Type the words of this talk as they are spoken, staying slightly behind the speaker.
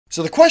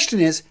So the question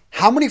is,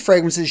 how many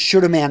fragrances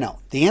should a man own?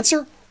 The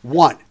answer,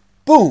 1.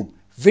 Boom.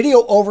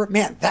 Video over.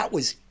 Man, that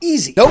was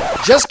easy. Nope,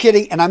 just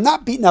kidding. And I'm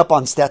not beating up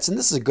on Stetson.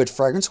 This is a good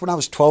fragrance. When I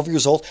was 12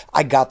 years old,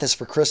 I got this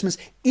for Christmas.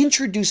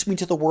 Introduced me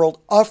to the world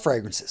of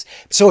fragrances.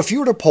 So if you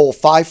were to poll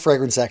 5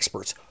 fragrance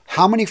experts,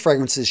 how many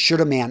fragrances should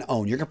a man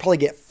own? You're going to probably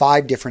get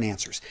 5 different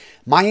answers.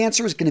 My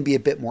answer is going to be a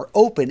bit more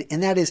open,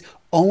 and that is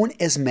own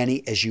as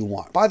many as you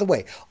want. By the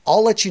way,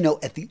 I'll let you know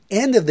at the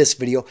end of this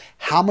video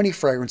how many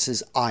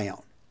fragrances I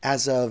own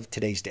as of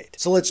today's date.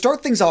 So let's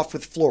start things off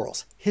with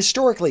florals.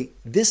 Historically,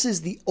 this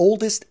is the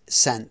oldest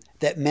scent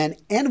that men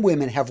and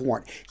women have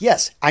worn.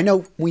 Yes, I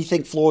know when you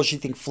think florals, you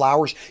think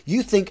flowers,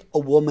 you think a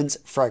woman's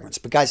fragrance.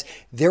 But guys,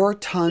 there are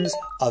tons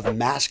of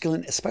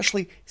masculine,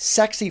 especially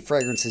sexy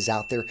fragrances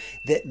out there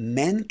that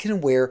men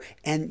can wear.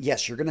 And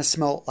yes, you're gonna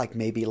smell like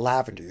maybe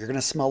lavender. You're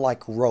gonna smell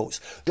like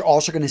rose. You're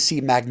also gonna see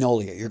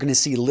magnolia. You're gonna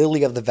see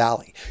lily of the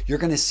valley. You're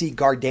gonna see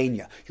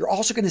gardenia. You're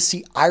also gonna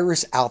see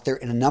iris out there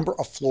in a number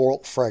of floral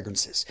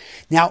fragrances.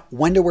 Now,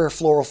 when to wear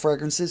floral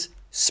fragrances?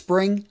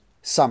 Spring,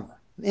 summer.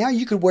 Now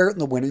you can wear it in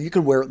the winter, you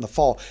can wear it in the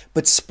fall,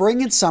 but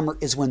spring and summer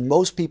is when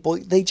most people,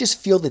 they just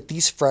feel that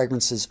these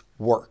fragrances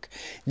work.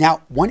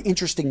 Now, one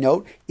interesting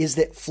note is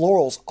that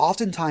florals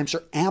oftentimes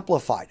are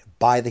amplified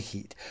by the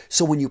heat.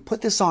 So when you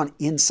put this on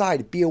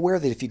inside, be aware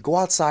that if you go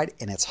outside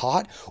and it's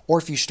hot, or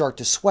if you start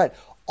to sweat,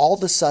 all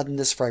of a sudden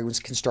this fragrance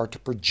can start to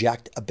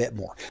project a bit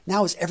more.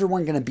 Now, is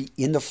everyone going to be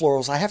into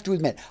florals? I have to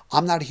admit,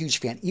 I'm not a huge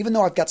fan. Even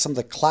though I've got some of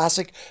the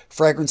classic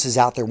fragrances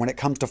out there, when it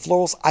comes to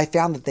florals, I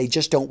found that they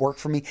just don't work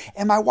for me,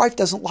 and my wife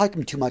doesn't like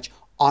them too much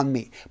on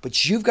me.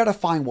 But you've got to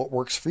find what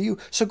works for you,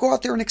 so go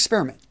out there and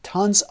experiment.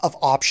 Tons of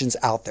options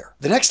out there.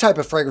 The next type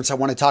of fragrance I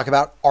want to talk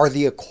about are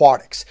the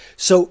aquatics.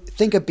 So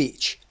think a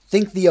beach.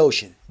 Think the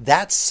ocean,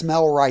 that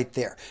smell right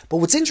there. But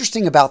what's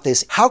interesting about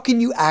this, how can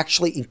you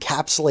actually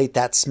encapsulate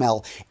that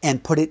smell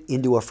and put it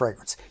into a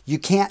fragrance? You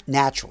can't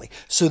naturally.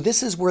 So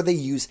this is where they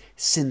use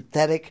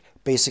synthetic,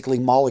 basically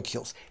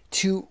molecules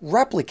to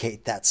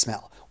replicate that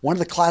smell. One of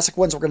the classic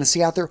ones we're going to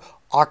see out there,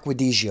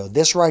 Aquadigio.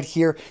 This right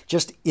here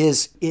just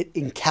is, it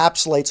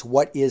encapsulates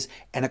what is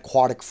an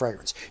aquatic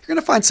fragrance. You're going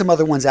to find some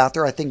other ones out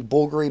there. I think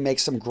Bulgari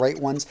makes some great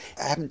ones.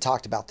 I haven't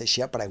talked about this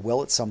yet, but I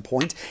will at some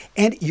point.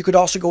 And you could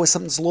also go with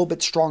something that's a little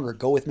bit stronger.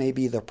 Go with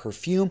maybe the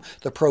perfume,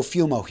 the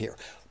Profumo here.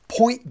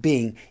 Point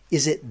being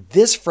is that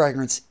this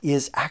fragrance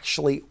is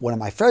actually one of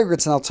my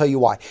favorites, and I'll tell you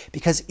why.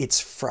 Because it's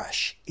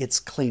fresh, it's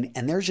clean,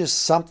 and there's just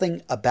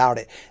something about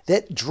it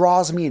that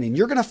draws me in. And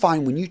you're going to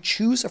find when you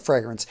choose a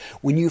fragrance,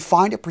 when you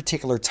find a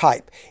particular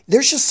type,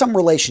 there's just some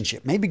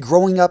relationship. Maybe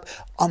growing up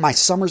on my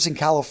summers in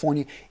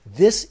California,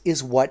 this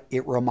is what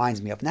it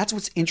reminds me of. And that's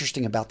what's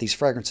interesting about these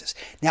fragrances.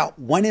 Now,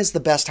 when is the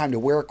best time to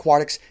wear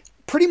aquatics?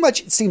 Pretty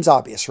much it seems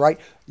obvious, right?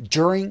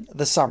 During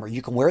the summer.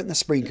 You can wear it in the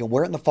spring, you can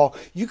wear it in the fall,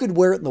 you could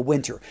wear it in the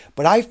winter.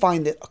 But I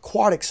find that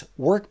aquatics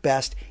work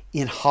best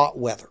in hot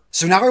weather.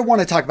 So now I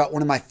want to talk about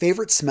one of my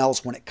favorite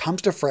smells when it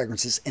comes to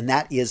fragrances, and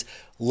that is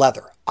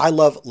leather. I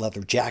love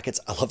leather jackets,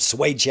 I love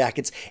suede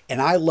jackets,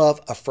 and I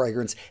love a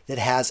fragrance that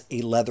has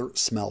a leather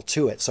smell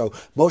to it. So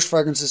most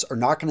fragrances are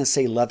not going to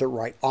say leather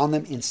right on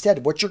them.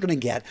 Instead, what you're going to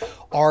get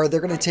are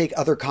they're going to take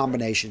other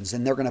combinations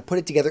and they're going to put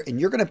it together, and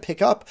you're going to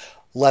pick up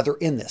leather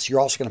in this. You're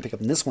also going to pick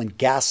up in this one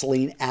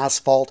gasoline,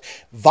 asphalt,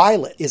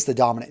 violet is the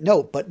dominant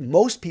note, but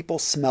most people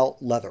smell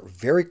leather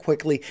very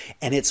quickly,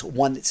 and it's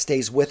one that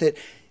stays with it.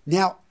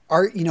 Now,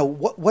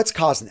 what's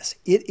causing this?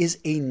 It is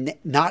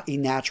not a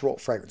natural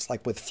fragrance.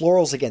 Like with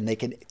florals, again, they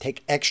can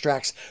take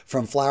extracts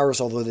from flowers,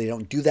 although they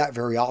don't do that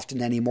very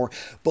often anymore.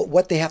 But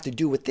what they have to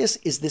do with this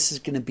is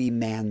going to be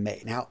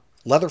man-made. Now,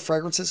 leather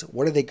fragrances,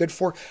 what are they good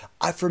for?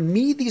 For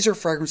me, these are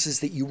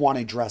fragrances that you want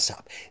to dress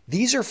up.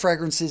 These are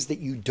fragrances that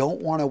you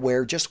don't want to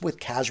wear just with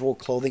casual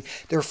clothing.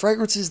 They're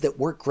fragrances that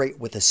work great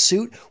with a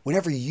suit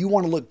whenever you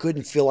want to look good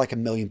and feel like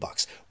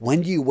 $1,000,000.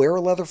 When do you wear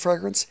a leather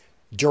fragrance?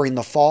 During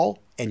the fall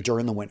and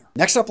during the winter.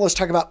 Next up, let's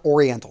talk about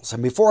Orientals.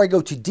 And before I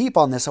go too deep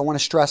on this, I want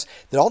to stress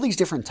that all these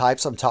different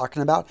types I'm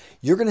talking about,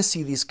 you're going to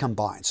see these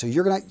combined. So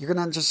you're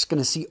not just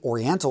going to see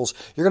Orientals,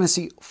 you're going to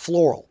see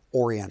floral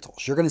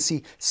Orientals. You're going to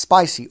see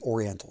spicy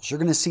Orientals. You're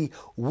going to see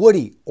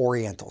woody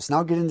Orientals. Now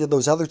I'll get into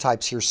those other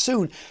types here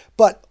soon,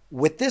 but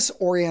with this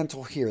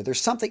Oriental here, there's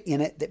something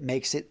in it that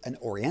makes it an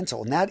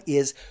Oriental, and that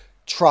is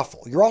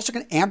truffle. You're also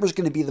going to, amber is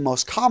going to be the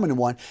most common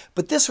one,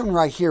 but this one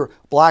right here,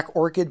 Black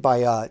Orchid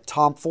by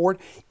Tom Ford,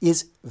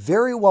 is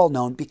very well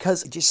known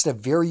because it's just a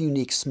very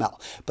unique smell.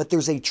 But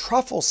there's a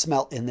truffle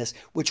smell in this,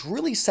 which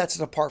really sets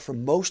it apart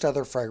from most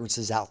other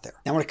fragrances out there.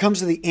 Now, when it comes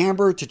to the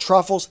amber, to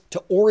truffles,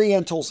 to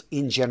Orientals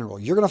in general,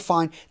 you're going to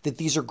find that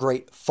these are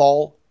great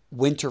fall,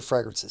 winter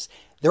fragrances.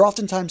 They're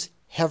oftentimes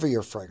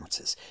heavier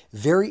fragrances,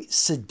 very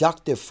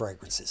seductive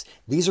fragrances.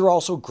 These are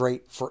also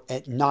great for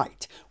at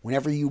night.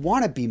 Whenever you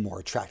want to be more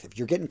attractive,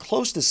 you're getting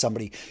close to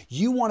somebody,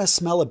 you want to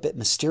smell a bit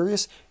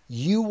mysterious,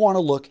 you want to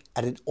look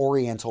at an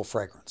Oriental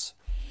fragrance.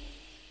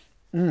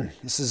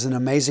 This is an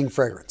amazing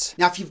fragrance.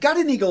 Now, if you've got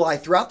an eagle eye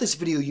throughout this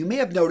video, you may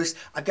have noticed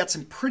I've got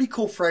some pretty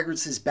cool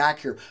fragrances back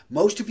here.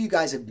 Most of you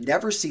guys have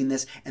never seen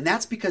this, and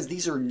that's because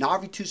these are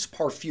Novitus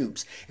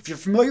Parfums. If you're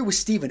familiar with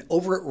Steven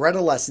over at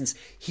Redolessence,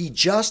 he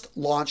just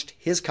launched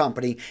his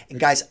company, and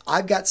guys,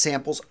 I've got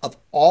samples of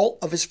all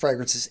of his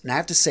fragrances, and I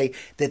have to say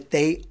that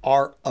they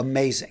are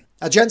amazing.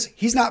 Now, gents,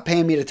 he's not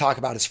paying me to talk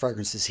about his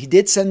fragrances. He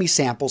did send me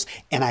samples,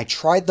 and I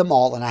tried them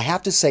all, and I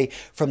have to say,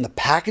 from the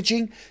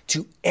packaging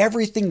to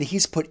everything that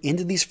he's put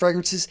into these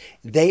fragrances,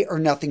 they are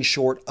nothing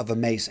short of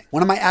amazing.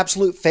 One of my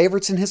absolute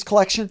favorites in his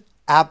collection,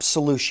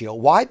 Absolutio.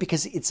 Why?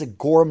 Because it's a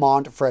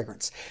gourmand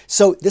fragrance.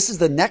 So this is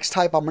the next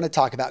type I'm going to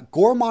talk about.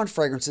 Gourmand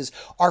fragrances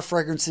are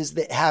fragrances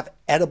that have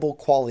edible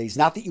qualities.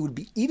 Not that you would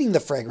be eating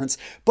the fragrance,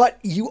 but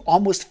you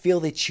almost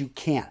feel that you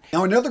can.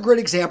 Now, another great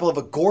example of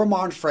a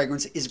gourmand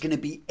fragrance is going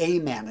to be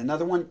A-Man.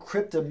 Another one,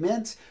 Crypta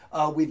Mint.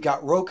 We've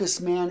got Rocus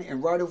Man,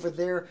 and right over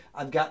there,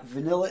 I've got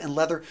Vanilla and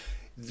Leather.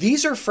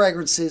 These are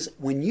fragrances,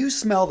 when you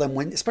smell them,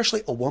 when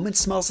especially a woman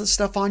smells this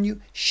stuff on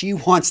you, she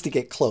wants to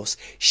get close.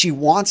 She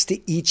wants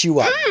to eat you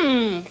up.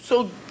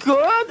 So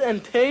good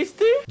and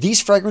tasty.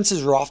 These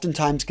fragrances are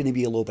oftentimes going to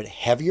be a little bit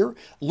heavier, a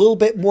little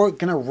bit more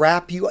going to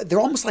wrap you. They're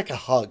almost like a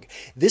hug.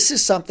 This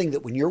is something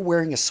that when you're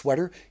wearing a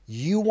sweater,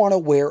 you want to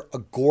wear a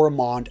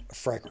gourmand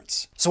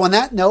fragrance. So on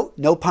that note,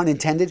 no pun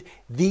intended,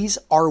 these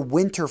are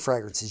winter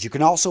fragrances. You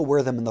can also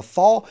wear them in the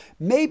fall,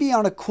 maybe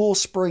on a cool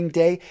spring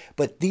day,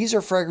 but these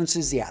are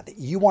fragrances, yeah, that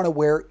you want to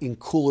wear in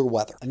cooler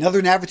weather.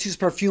 Another Novitus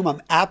perfume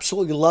I'm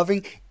absolutely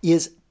loving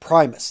is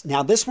Primus.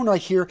 Now, this one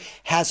right here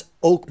has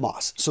oak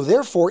moss, so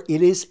therefore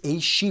it is a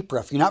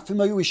Chypre. If you're not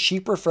familiar with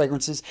Chypre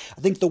fragrances,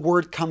 I think the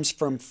word comes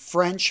from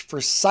French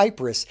for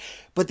cypress,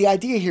 but the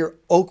idea here,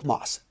 oak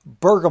moss,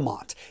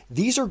 bergamot,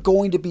 these are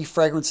going to be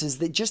fragrances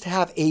that just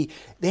have a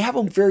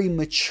very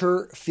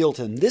mature feel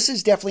to them. This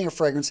is definitely a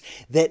fragrance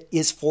that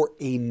is for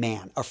a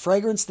man, a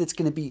fragrance that's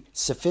going to be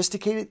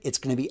sophisticated, it's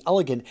going to be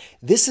elegant.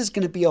 This is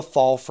going to be a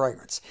fall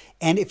fragrance.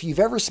 And if you've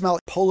ever smelled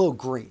Polo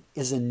Green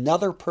is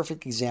another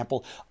perfect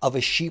example of a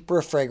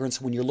Chypre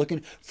fragrance when you're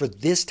looking for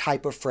this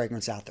type of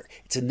fragrance out there.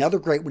 It's another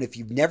great one. If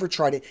you've never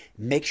tried it,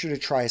 make sure to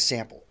try a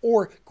sample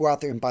or go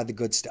out there and buy the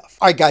good stuff.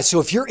 All right, guys, so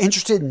if you're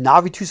interested in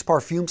Novitus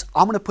Parfums,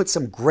 I'm going to put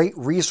some great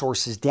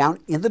resources down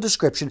in the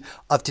description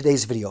of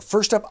today's video.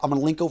 First up, I'm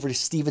going to link over to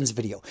Steven's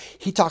video.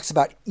 He talks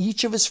about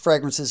each of his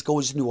fragrances,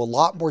 goes into a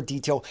lot more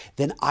detail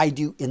than I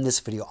do in this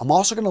video. I'm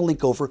also going to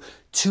link over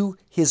to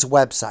his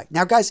website.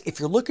 Now, guys, if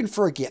you're looking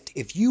for a gift,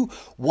 if you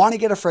want to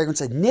get a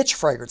fragrance, a niche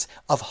fragrance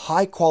of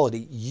high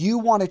quality, you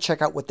want to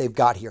check out what they've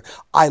got here.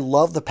 I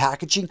love the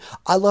packaging.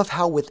 I love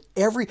how with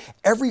every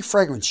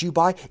fragrance you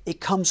buy, it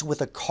comes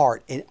with a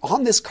card. And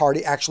on this card,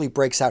 it actually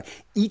breaks out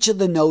each of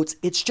the notes.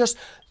 It's just,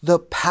 the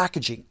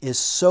packaging is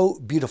so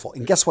beautiful.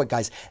 And guess what,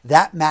 guys?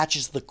 That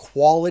matches the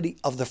quality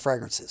of the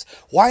fragrances.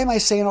 Why am I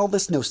saying all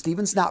this? No,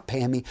 Steven's not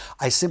paying me.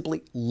 I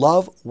simply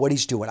love what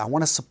he's doing. I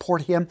want to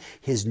support him,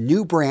 his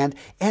new brand,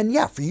 and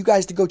yeah, for you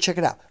guys to go check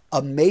it out.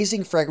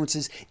 Amazing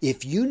fragrances.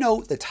 If you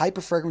know the type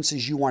of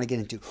fragrances you want to get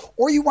into,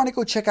 or you want to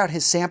go check out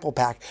his sample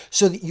pack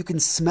so that you can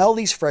smell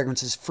these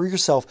fragrances for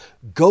yourself,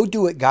 go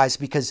do it, guys,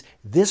 because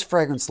this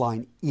fragrance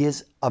line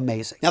is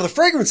amazing. Now, the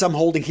fragrance I'm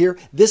holding here,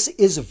 this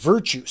is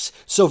Virtus.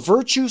 So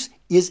Virtus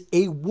is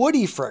a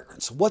woody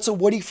fragrance. What's a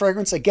woody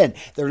fragrance? Again,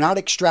 they're not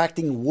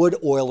extracting wood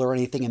oil or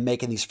anything and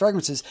making these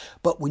fragrances,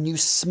 but when you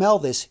smell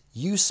this,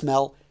 you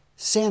smell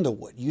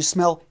sandalwood. You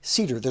smell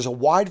cedar. There's a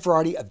wide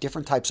variety of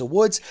different types of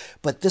woods,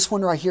 but this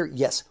one right here,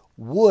 yes,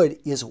 wood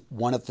is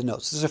one of the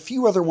notes. There's a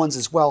few other ones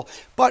as well,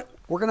 but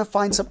we're going to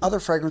find some other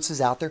fragrances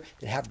out there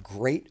that have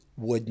great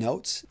wood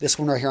notes. This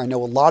one right here, I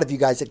know a lot of you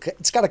guys,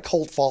 it's got a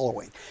cult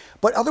following,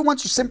 but other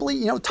ones are simply,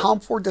 you know,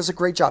 Tom Ford does a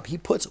great job. He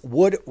puts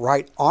wood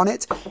right on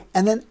it.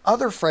 And then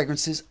other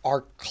fragrances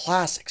are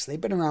classics. They've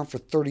been around for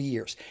 30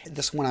 years.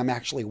 This one I'm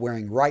actually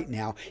wearing right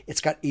now, it's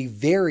got a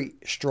very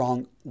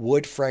strong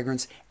wood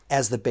fragrance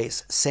as the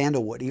base,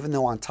 sandalwood, even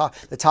though on top,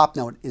 the top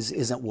note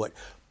isn't wood.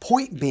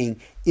 Point being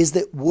is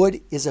that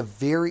wood is a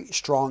very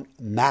strong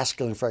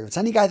masculine fragrance.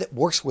 Any guy that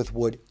works with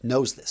wood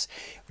knows this.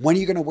 When are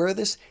you going to wear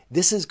this?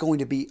 This is going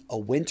to be a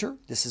winter.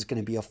 This is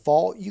going to be a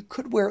fall. You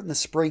could wear it in the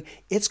spring.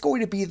 It's going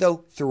to be,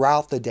 though,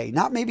 throughout the day.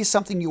 Not maybe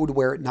something you would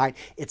wear at night.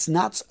 It's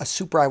not a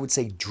super, I would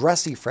say,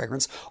 dressy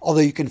fragrance, although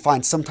you can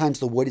find sometimes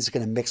the wood is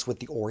going to mix with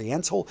the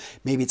Oriental.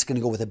 Maybe it's going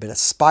to go with a bit of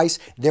spice.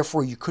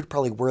 Therefore, you could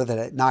probably wear that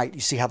at night.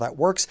 You see how that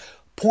works?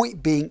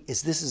 Point being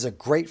is this is a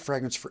great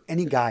fragrance for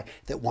any guy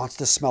that wants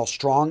to smell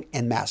strong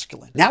and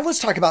masculine. Now let's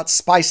talk about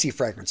spicy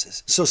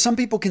fragrances. So some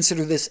people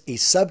consider this a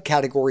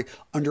subcategory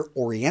under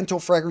Oriental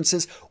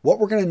fragrances. What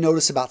we're going to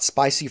notice about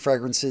spicy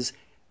fragrances,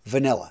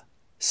 vanilla,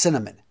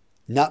 cinnamon,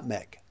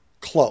 nutmeg,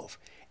 clove.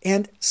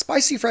 And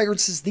spicy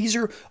fragrances, these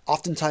are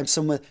oftentimes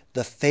some of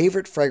the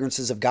favorite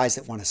fragrances of guys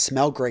that want to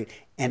smell great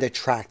and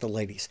attract the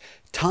ladies.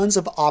 Tons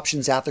of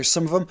options out there.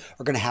 Some of them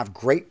are going to have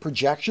great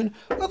projection.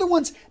 Other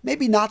ones,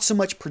 maybe not so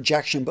much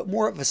projection, but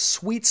more of a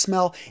sweet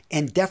smell,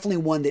 and definitely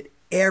one that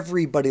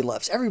everybody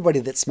loves. Everybody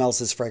that smells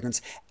this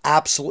fragrance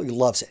absolutely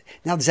loves it.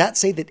 Now, does that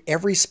say that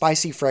every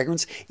spicy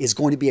fragrance is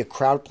going to be a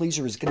crowd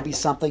pleaser? Is going to be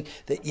something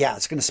that, yeah,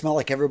 it's going to smell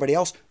like everybody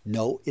else?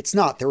 No, it's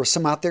not. There are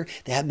some out there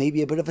that have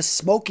maybe a bit of a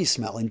smoky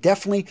smell, and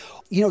definitely,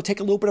 take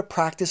a little bit of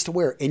practice to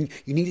wear it, and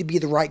you need to be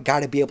the right guy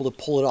to be able to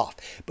pull it off.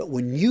 But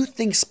when you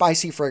think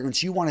spicy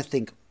fragrance, you want to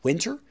think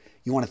winter.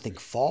 You want to think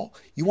fall.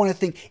 You want to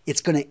think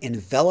it's going to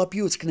envelop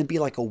you. It's going to be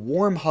like a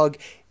warm hug.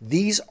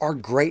 These are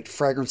great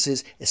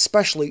fragrances,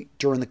 especially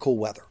during the cool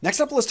weather. Next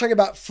up, let's talk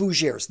about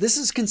Fougeres. This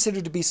is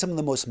considered to be some of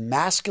the most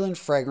masculine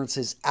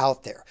fragrances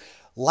out there.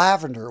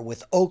 Lavender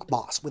with oak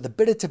moss, with a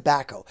bit of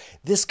tobacco.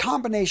 This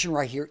combination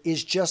right here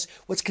is just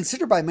what's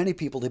considered by many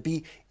people to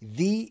be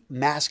the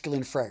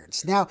masculine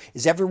fragrance. Now,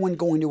 is everyone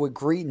going to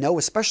agree? No,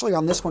 especially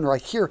on this one right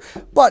here.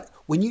 But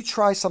when you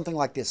try something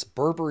like this,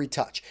 Burberry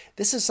Touch,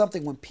 this is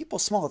something when people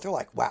smell it, they're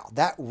like, wow,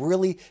 that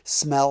really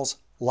smells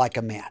like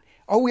a man.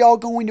 Are we all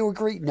going to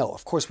agree? No,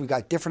 of course, we've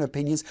got different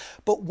opinions.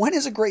 But when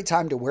is a great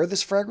time to wear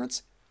this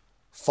fragrance?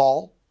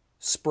 Fall,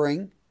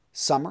 spring,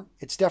 summer.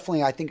 It's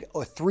definitely, I think, a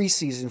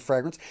 3-season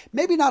fragrance.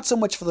 Maybe not so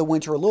much for the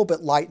winter, a little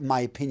bit light in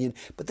my opinion,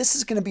 but this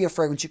is going to be a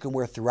fragrance you can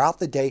wear throughout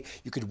the day.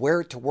 You could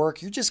wear it to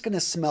work. You're just going to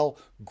smell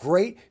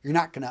great. You're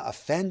not going to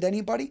offend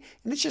anybody.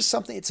 And it's just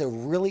something, it's a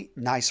really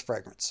nice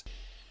fragrance.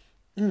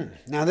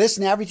 Now this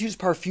Navitu's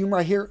perfume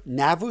right here,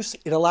 Navus,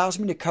 it allows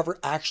me to cover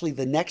actually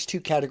the next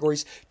two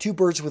categories, two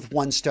birds with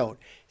one stone.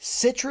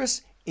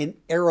 Citrus and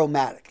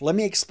aromatic. Let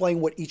me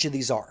explain what each of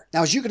these are.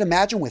 Now, as you can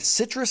imagine with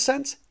citrus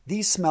scents,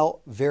 these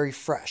smell very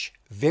fresh,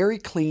 very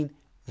clean,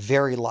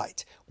 very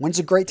light. When's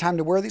a great time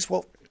to wear these?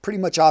 Well, pretty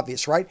much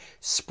obvious, right?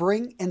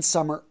 Spring and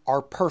summer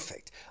are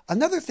perfect.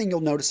 Another thing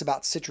you'll notice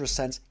about citrus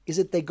scents is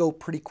that they go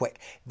pretty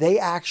quick. They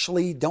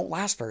actually don't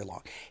last very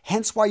long.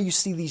 Hence why you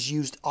see these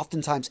used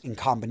oftentimes in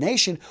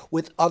combination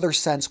with other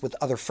scents, with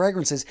other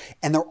fragrances,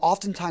 and they'll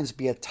oftentimes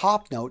be a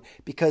top note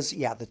because,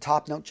 yeah, the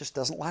top note just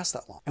doesn't last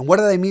that long. And what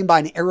do they mean by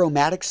an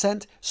aromatic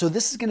scent? So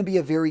this is going to be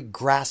a very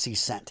grassy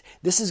scent.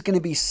 This is going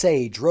to be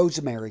sage,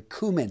 rosemary,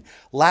 cumin,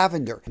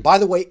 lavender. And by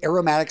the way,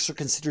 aromatics are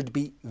considered to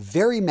be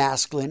very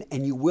masculine,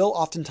 and you will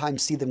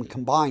oftentimes see them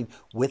combined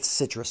with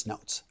citrus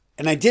notes.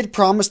 And I did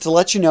promise to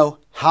let you know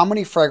how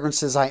many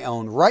fragrances I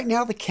own. Right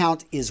now, the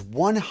count is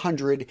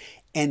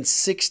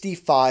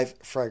 165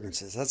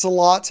 fragrances. That's a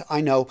lot, I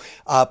know,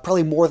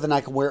 probably more than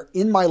I can wear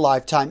in my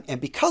lifetime.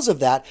 And because of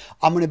that,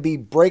 I'm going to be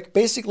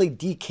basically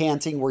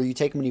decanting, where you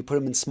take them and you put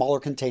them in smaller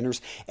containers.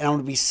 And I'm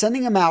going to be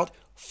sending them out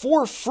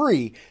for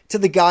free to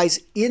the guys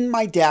in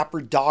my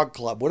Dapper Dog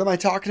Club. What am I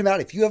talking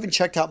about? If you haven't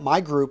checked out my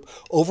group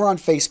over on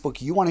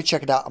Facebook, you want to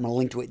check it out, I'm going to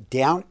link to it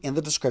down in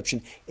the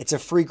description. It's a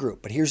free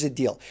group, but here's the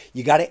deal.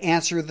 You got to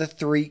answer the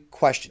 3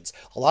 questions.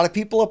 A lot of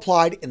people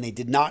applied and they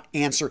did not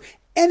answer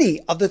any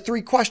of the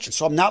 3 questions,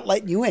 so I'm not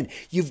letting you in.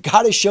 You've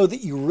got to show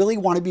that you really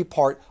want to be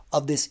part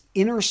of this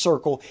inner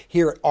circle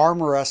here at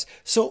Armor Us.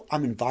 So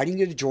I'm inviting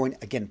you to join.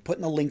 Again,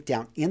 putting the link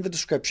down in the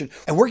description.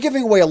 And we're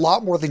giving away a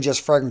lot more than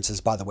just fragrances,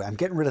 by the way. I'm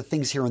getting rid of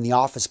things here in the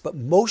office, but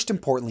most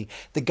importantly,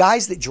 the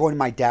guys that join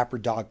my Dapper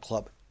Dog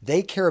Club,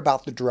 they care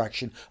about the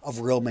direction of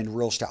Real Men,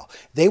 Real Style.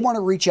 They want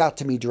to reach out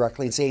to me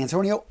directly and say,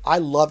 Antonio, I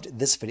loved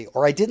this video,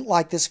 or I didn't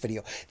like this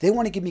video. They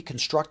want to give me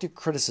constructive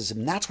criticism.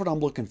 And that's what I'm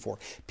looking for.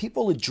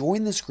 People to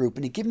join this group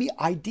and to give me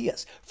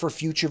ideas for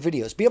future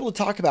videos. Be able to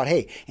talk about,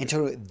 hey,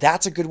 Antonio,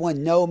 that's a good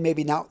one. No,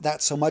 maybe not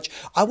that so much.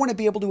 I want to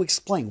be able to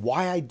explain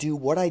why I do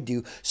what I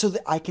do so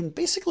that I can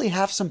basically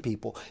have some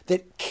people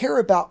that care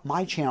about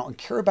my channel and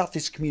care about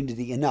this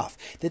community enough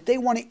that they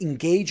want to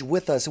engage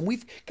with us. And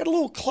we've got a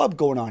little club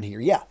going on here.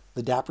 Yeah,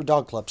 the Dapper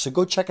Dog Club. So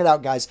go check it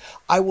out, guys.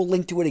 I will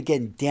link to it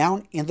again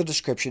down in the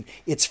description.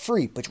 It's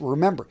free, but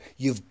remember,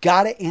 you've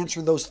got to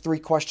answer those 3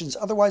 questions.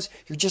 Otherwise,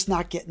 you're just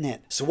not getting in.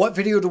 So what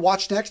video to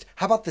watch next?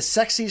 How about the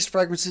sexiest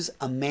fragrances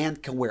a man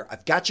can wear?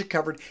 I've got you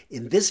covered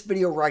in this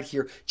video right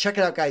here. Check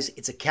it out, guys.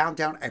 It's a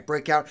countdown. I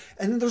break out.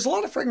 And then there's a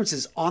lot of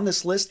fragrances on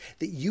this list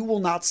that you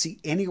will not see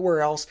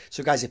anywhere else.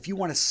 So guys, if you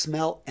want to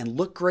smell and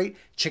look great,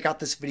 check out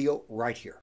this video right here.